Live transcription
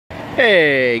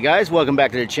Hey guys, welcome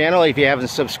back to the channel. If you haven't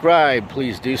subscribed,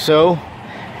 please do so.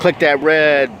 Click that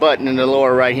red button in the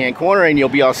lower right hand corner and you'll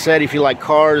be all set. If you like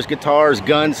cars, guitars,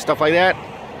 guns, stuff like that,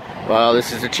 well,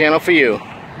 this is the channel for you.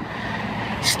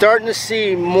 Starting to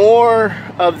see more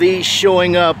of these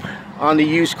showing up on the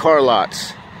used car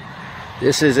lots.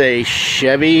 This is a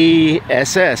Chevy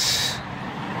Ss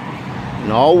in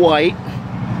all white.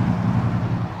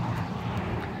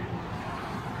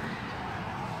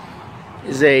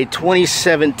 Is a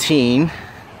 2017.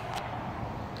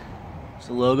 It's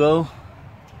the logo.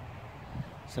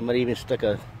 Somebody even stuck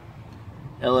a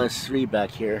LS3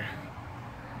 back here.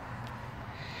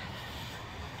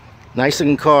 Nice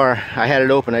looking car. I had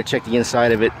it open. I checked the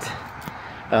inside of it.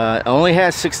 It only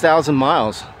has 6,000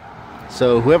 miles.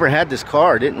 So whoever had this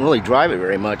car didn't really drive it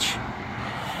very much.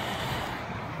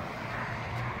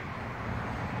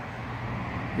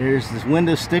 Here's this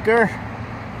window sticker.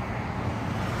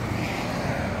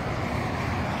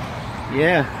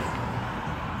 Yeah.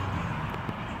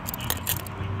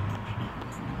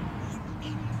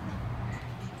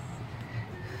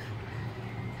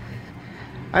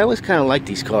 I always kind of like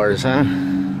these cars, huh?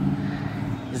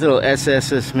 These little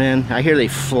SS's, man. I hear they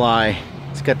fly.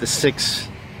 It's got the 6-liter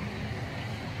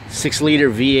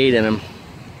V8 in them.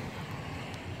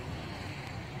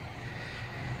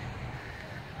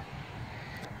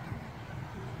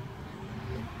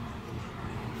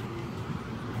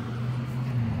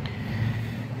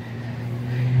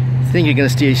 I think you're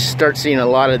gonna start seeing a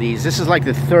lot of these. This is like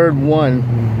the third one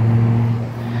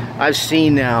I've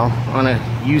seen now on a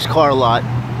used car lot.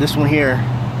 This one here.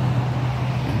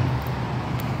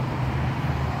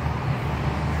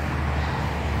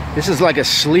 This is like a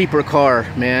sleeper car,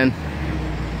 man.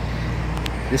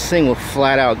 This thing will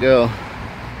flat out go.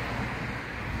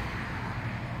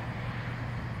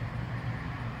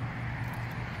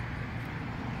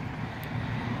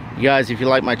 You guys, if you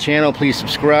like my channel, please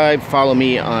subscribe. Follow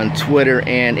me on Twitter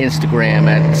and Instagram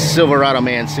at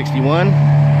SilveradoMan61.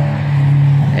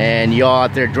 And y'all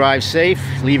out there, drive safe.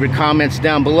 Leave your comments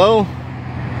down below.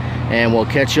 And we'll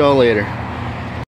catch y'all later.